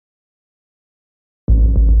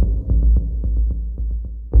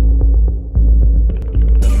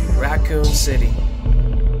Raccoon City,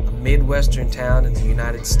 a midwestern town in the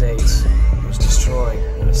United States, was destroyed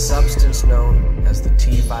when a substance known as the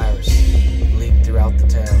T-virus leaked throughout the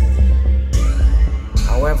town.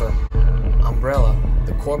 However, Umbrella,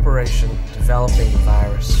 the corporation developing the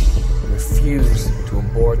virus, refused to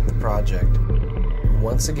abort the project. And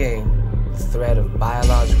once again, the threat of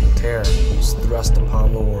biological terror was thrust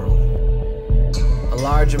upon the world. A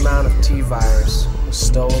large amount of T-virus was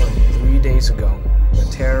stolen 3 days ago when a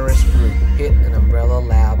terrorist group hit an Umbrella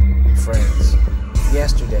lab in France.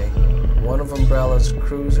 Yesterday, one of Umbrella's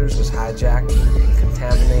cruisers was hijacked and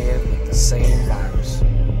contaminated with the same virus.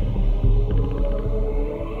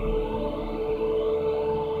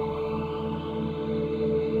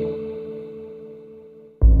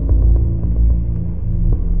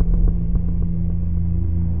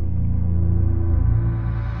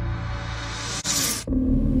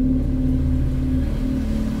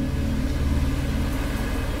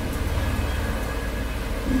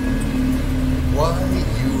 Why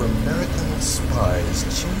you American spies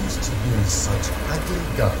choose to use such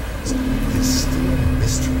ugly guns is still a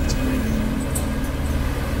mystery to me.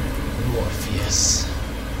 Morpheus.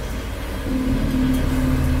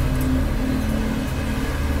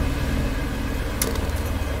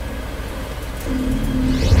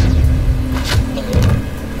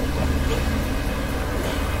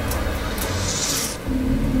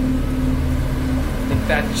 Think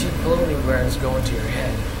that cheap clothing wear is going to your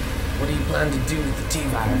head. What do you plan to do with the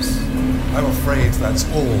T-virus? I'm afraid that's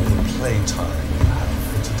all the playtime you have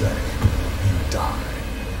for today. You die.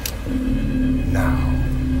 Now.